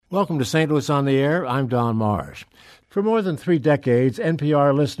Welcome to St. Louis on the Air. I'm Don Marsh. For more than 3 decades,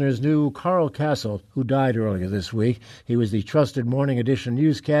 NPR listeners knew Carl Kasell, who died earlier this week. He was the trusted Morning Edition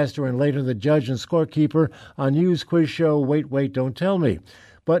newscaster and later the judge and scorekeeper on news quiz show Wait, Wait, Don't Tell Me.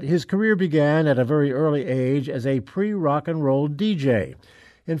 But his career began at a very early age as a pre-rock and roll DJ.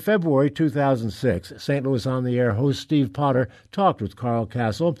 In February 2006, St. Louis on the Air host Steve Potter talked with Carl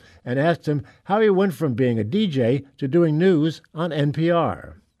Kasell and asked him how he went from being a DJ to doing news on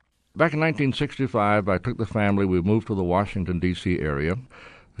NPR. Back in 1965, I took the family. We moved to the Washington, D.C. area.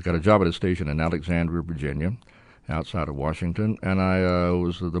 I got a job at a station in Alexandria, Virginia, outside of Washington, and I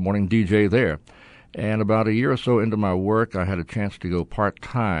was the morning DJ there. And about a year or so into my work, I had a chance to go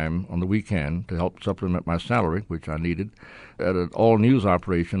part-time on the weekend to help supplement my salary, which I needed, at an all-news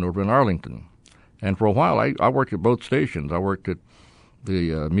operation over in Arlington. And for a while, I worked at both stations. I worked at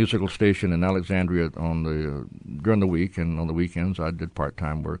the musical station in Alexandria during the week, and on the weekends I did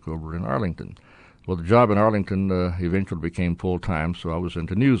part-time work over in Arlington. Well, the job in Arlington eventually became full-time, so I was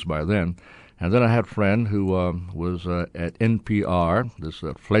into news by then. And then I had a friend who was at NPR, this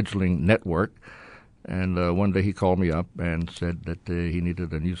fledgling network, and one day he called me up and said that he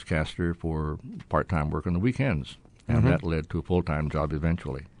needed a newscaster for part-time work on the weekends, and that led to a full-time job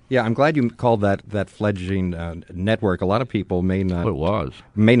eventually. Yeah, I'm glad you called that fledgling network. A lot of people may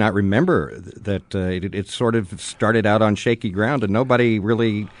not remember that it sort of started out on shaky ground, and nobody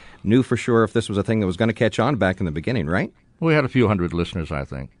really knew for sure if this was a thing that was going to catch on back in the beginning, right? We had a few hundred listeners, I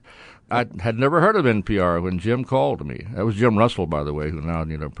think. I had never heard of NPR when Jim called me. That was Jim Russell, by the way, who now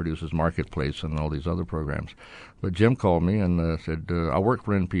produces Marketplace and all these other programs. But Jim called me and said, I work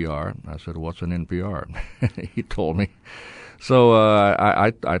for NPR. I said, what's an NPR? He told me. So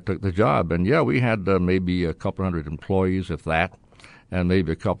I took the job, and we had maybe a couple hundred employees, if that, and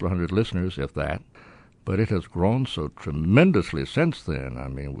maybe a couple of hundred listeners, if that. But it has grown so tremendously since then. I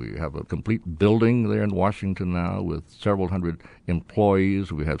mean, we have a complete building there in Washington now with several hundred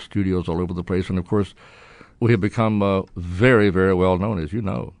employees. We have studios all over the place, and of course, we have become very, very well known, as you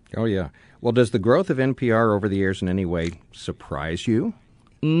know. Oh, yeah. Well, does the growth of NPR over the years in any way surprise you?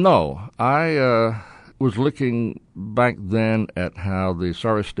 No. I was looking back then at how the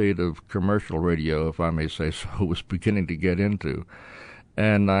sorry state of commercial radio, if I may say so, was beginning to get into.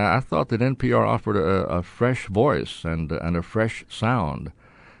 And I thought that NPR offered a fresh voice and a fresh sound.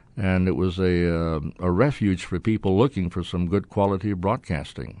 And it was a refuge for people looking for some good quality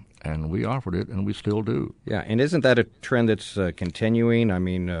broadcasting. And we offered it, and we still do. Yeah, and isn't that a trend that's continuing? I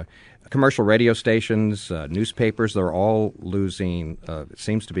mean, commercial radio stations, newspapers, they're all losing, it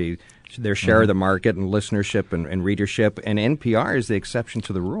seems to be, their share of the market and listenership and readership, and NPR is the exception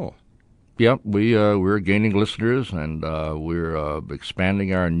to the rule. Yep, we're gaining listeners, and we're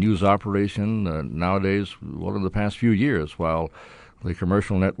expanding our news operation nowadays, in the past few years. While the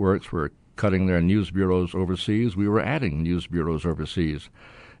commercial networks were cutting their news bureaus overseas, we were adding news bureaus overseas,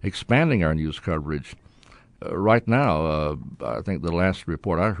 expanding our news coverage. Right now, I think the last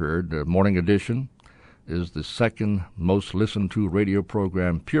report I heard, Morning Edition is the second most listened to radio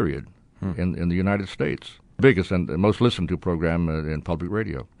program, period, in the United States. Biggest and most listened to program in public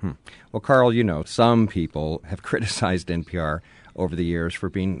radio. Well, Carl, some people have criticized NPR over the years for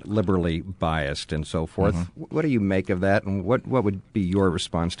being liberally biased and so forth. What do you make of that, and what would be your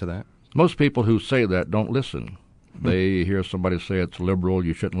response to that? Most people who say that don't listen. They hear somebody say it's liberal,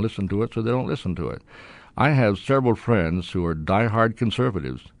 you shouldn't listen to it, so they don't listen to it. I have several friends who are diehard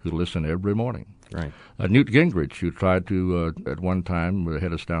conservatives who listen every morning. Right. Newt Gingrich, who tried to, at one time,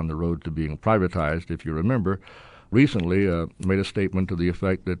 head us down the road to being privatized, if you remember, recently made a statement to the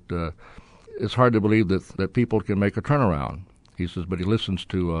effect that it's hard to believe that people can make a turnaround. He says, but he listens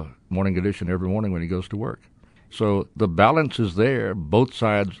to Morning Edition every morning when he goes to work. So the balance is there. Both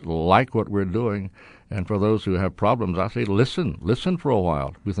sides like what we're doing. And for those who have problems, I say listen for a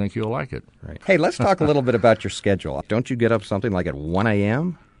while. We think you'll like it. Right. Hey, let's talk a little bit about your schedule. Don't you get up something like at 1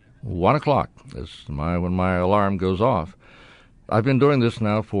 a.m.? 1 o'clock is when my alarm goes off. I've been doing this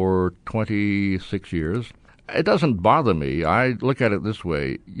now for 26 years. It doesn't bother me. I look at it this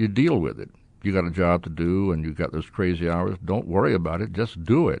way. You deal with it. You got a job to do, and you got those crazy hours. Don't worry about it. Just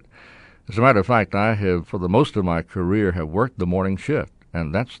do it. As a matter of fact, I have, for the most of my career, have worked the morning shift,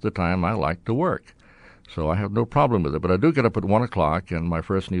 and that's the time I like to work. So I have no problem with it. But I do get up at 1 o'clock, and my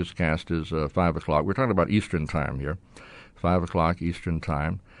first newscast is 5 o'clock. We're talking about Eastern time here, 5 o'clock Eastern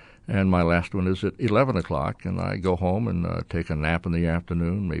time. And my last one is at 11 o'clock, and I go home and take a nap in the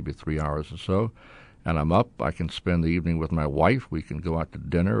afternoon, maybe 3 hours or so. And I'm up. I can spend the evening with my wife. We can go out to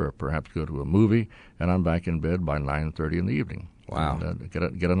dinner or perhaps go to a movie, and I'm back in bed by 9:30 in the evening. Wow.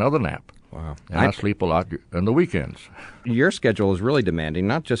 And, get another nap. Wow. And I sleep a lot on the weekends. Your schedule is really demanding,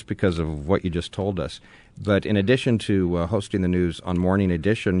 not just because of what you just told us, but in addition to hosting the news on Morning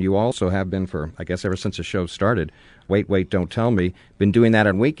Edition, you also have been for, I guess, ever since the show started, Wait, Don't Tell Me, been doing that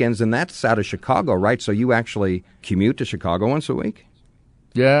on weekends, and that's out of Chicago, right? So you actually commute to Chicago once a week?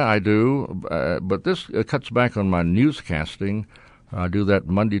 Yeah, I do, but this cuts back on my newscasting. I do that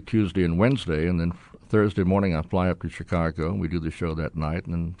Monday, Tuesday, and Wednesday, and then Thursday morning I fly up to Chicago, and we do the show that night,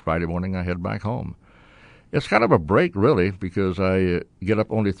 and then Friday morning I head back home. It's kind of a break, really, because I get up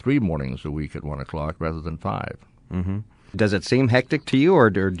only 3 mornings a week at 1 o'clock rather than 5. Mm-hmm. Does it seem hectic to you, or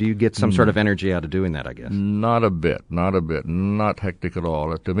do you get some sort of energy out of doing that, I guess? Not a bit. Not hectic at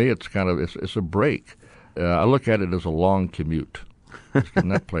all. To me, it's it's a break. I look at it as a long commute. In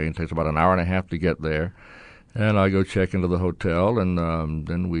that plane, it takes about an hour and a half to get there. And I go check into the hotel, and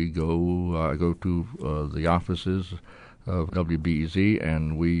then we go to the offices of WBEZ,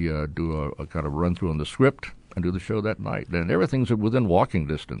 and we do a kind of run-through on the script and do the show that night. And everything's within walking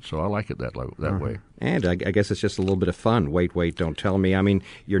distance, so I like it that way. And I guess it's just a little bit of fun. Wait, Don't Tell Me. I mean,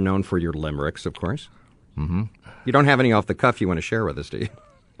 you're known for your limericks, of course. Mm-hmm. You don't have any off the cuff you want to share with us, do you?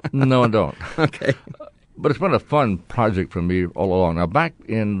 No, I don't. Okay. But it's been a fun project for me all along. Now, back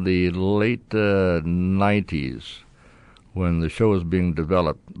in the late 90s, when the show was being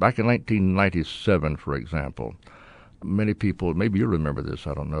developed, back in 1997, for example, many people, maybe you remember this,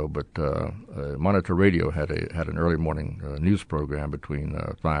 I don't know, but Monitor Radio had an early morning news program between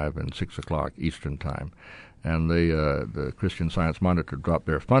 5 and 6 o'clock Eastern Time. And the Christian Science Monitor dropped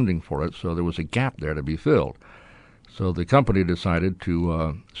their funding for it, so there was a gap there to be filled. So the company decided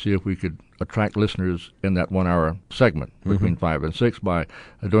to see if we could attract listeners in that 1-hour segment between 5 and 6 by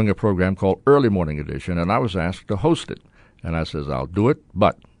doing a program called Early Morning Edition, and I was asked to host it. And I says, I'll do it,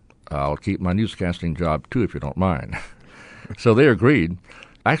 but I'll keep my newscasting job too, if you don't mind. So they agreed.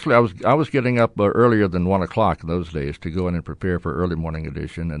 Actually, I was getting up earlier than 1 o'clock in those days to go in and prepare for Early Morning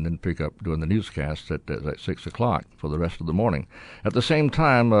Edition, and then pick up doing the newscasts at 6 o'clock for the rest of the morning. At the same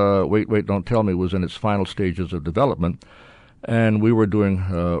time, Wait, Don't Tell Me was in its final stages of development, and we were doing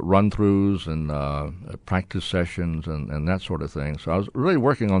run-throughs and practice sessions and that sort of thing. So I was really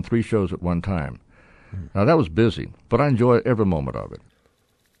working on 3 shows at one time. Now, that was busy, but I enjoy every moment of it.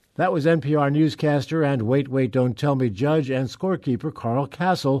 That was NPR newscaster and Wait, Don't Tell Me judge and scorekeeper Carl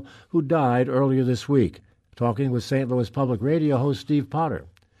Kasell, who died earlier this week, talking with St. Louis Public Radio host Steve Potter.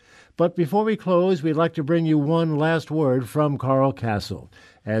 But before we close, we'd like to bring you one last word from Carl Kasell.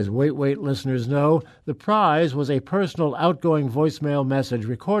 As Wait listeners know, the prize was a personal outgoing voicemail message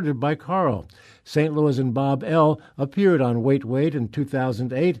recorded by Carl. St. Louis and Bob L. appeared on Wait in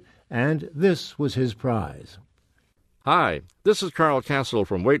 2008, and this was his prize. Hi, this is Carl Kasell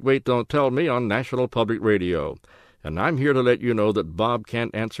from Wait, Don't Tell Me on National Public Radio, and I'm here to let you know that Bob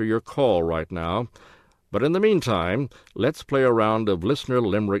can't answer your call right now. But in the meantime, let's play a round of Listener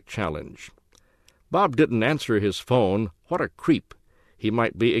Limerick Challenge. Bob didn't answer his phone. What a creep. He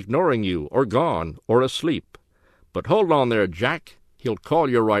might be ignoring you, or gone, or asleep. But hold on there, Jack. He'll call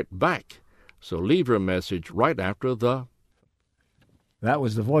you right back. So leave your message right after the... That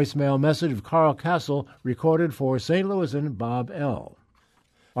was the voicemail message of Carl Kasell, recorded for St. Louis and Bob L.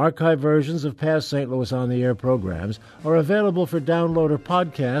 Archived versions of past St. Louis On the Air programs are available for download or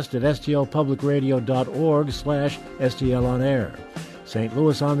podcast at stlpublicradio.org/stlonair. St.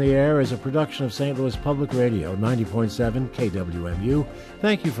 Louis On the Air is a production of St. Louis Public Radio, 90.7 KWMU.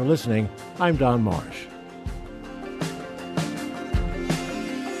 Thank you for listening. I'm Don Marsh.